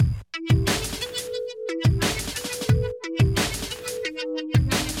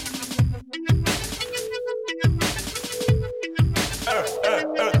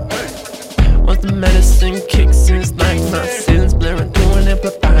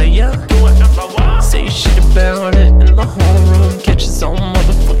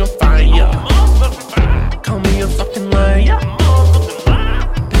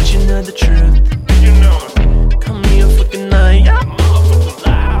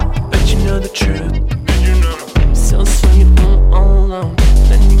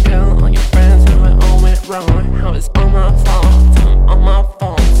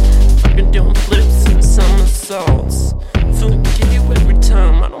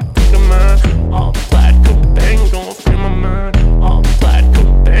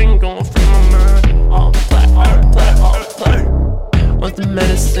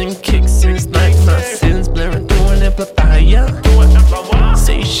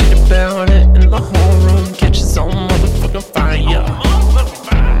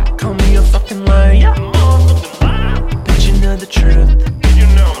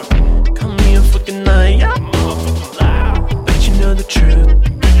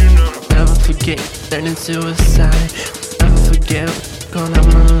forget, turning suicide. Never forget, going out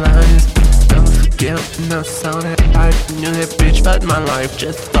my lines. Never forget when I saw that I knew that bitch, but my life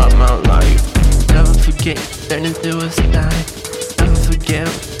just stopped my life. Never forget, turning suicide. Never forget,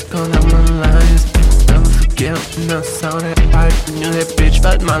 going out my lines. Never forget when I saw that I knew that bitch,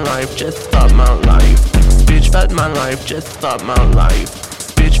 but my life just stopped my life. Bitch, but my life just stopped my life.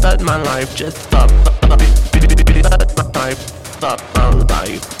 Bitch, but my life just stopped. Bitch, but my life stopped my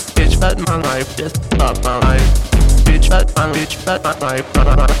life. Bitch, but my life just stopped my life. Bitch, but my life, bitch, but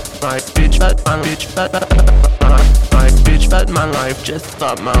my bitch, but my life just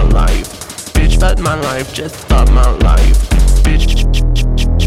stopped my life. Bitch, but my life just stopped my life.